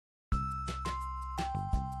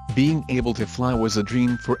Being able to fly was a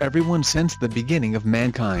dream for everyone since the beginning of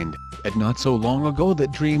mankind, and not so long ago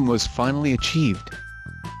that dream was finally achieved.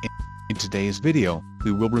 In today's video,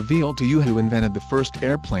 we will reveal to you who invented the first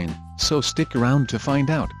airplane, so stick around to find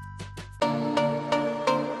out.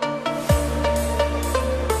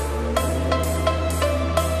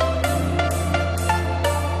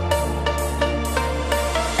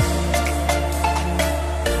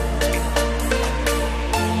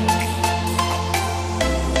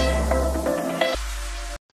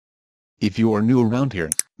 If you are new around here,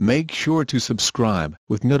 make sure to subscribe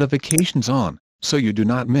with notifications on, so you do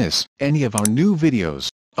not miss any of our new videos.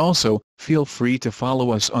 Also, feel free to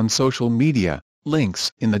follow us on social media,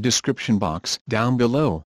 links in the description box down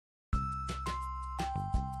below.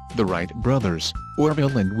 The Wright brothers,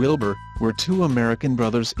 Orville and Wilbur, were two American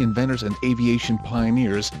brothers inventors and aviation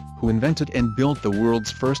pioneers, who invented and built the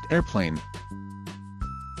world's first airplane.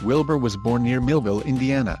 Wilbur was born near Millville,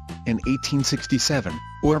 Indiana, in 1867,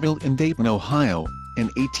 Orville in Dayton, Ohio, in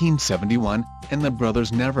 1871, and the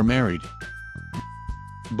brothers never married.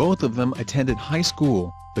 Both of them attended high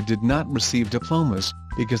school, but did not receive diplomas,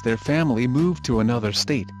 because their family moved to another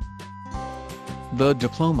state. The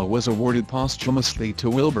diploma was awarded posthumously to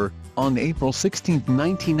Wilbur, on April 16,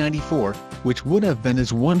 1994, which would have been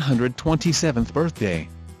his 127th birthday.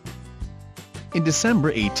 In December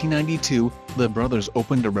 1892, the brothers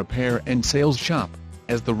opened a repair and sales shop,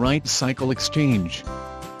 as the Wright Cycle Exchange.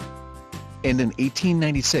 And in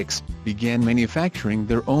 1896, began manufacturing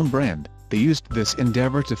their own brand. They used this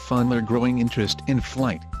endeavor to fund their growing interest in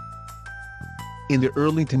flight. In the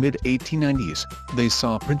early to mid-1890s, they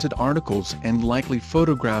saw printed articles and likely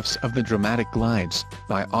photographs of the dramatic glides,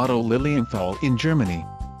 by Otto Lilienthal in Germany.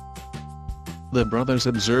 The brothers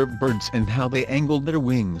observed birds and how they angled their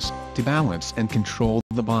wings, to balance and control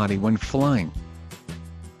the body when flying.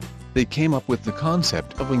 They came up with the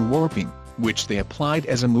concept of wing warping, which they applied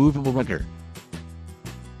as a movable rudder.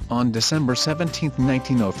 On December 17,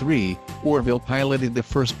 1903, Orville piloted the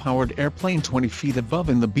first powered airplane 20 feet above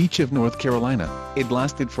in the beach of North Carolina. It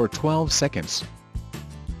lasted for 12 seconds.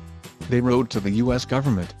 They wrote to the U.S.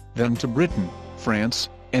 government, then to Britain, France,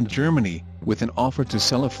 and Germany, with an offer to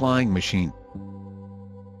sell a flying machine.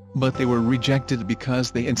 But they were rejected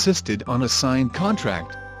because they insisted on a signed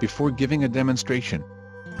contract, before giving a demonstration.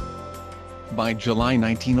 By July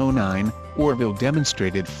 1909, Orville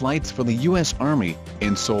demonstrated flights for the U.S. Army,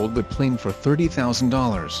 and sold the plane for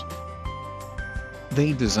 $30,000.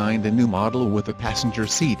 They designed a new model with a passenger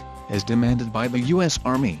seat, as demanded by the U.S.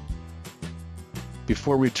 Army.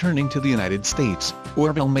 Before returning to the United States,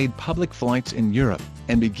 Orville made public flights in Europe,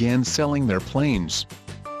 and began selling their planes.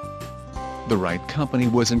 The Wright Company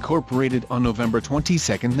was incorporated on November 22,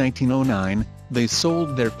 1909. They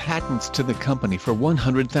sold their patents to the company for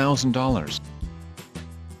 $100,000.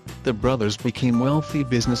 The brothers became wealthy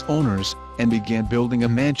business owners, and began building a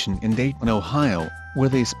mansion in Dayton, Ohio, where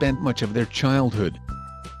they spent much of their childhood.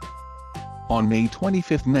 On May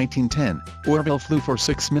 25, 1910, Orville flew for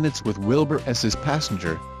 6 minutes with Wilbur as his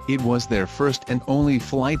passenger. It was their first and only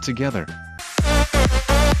flight together.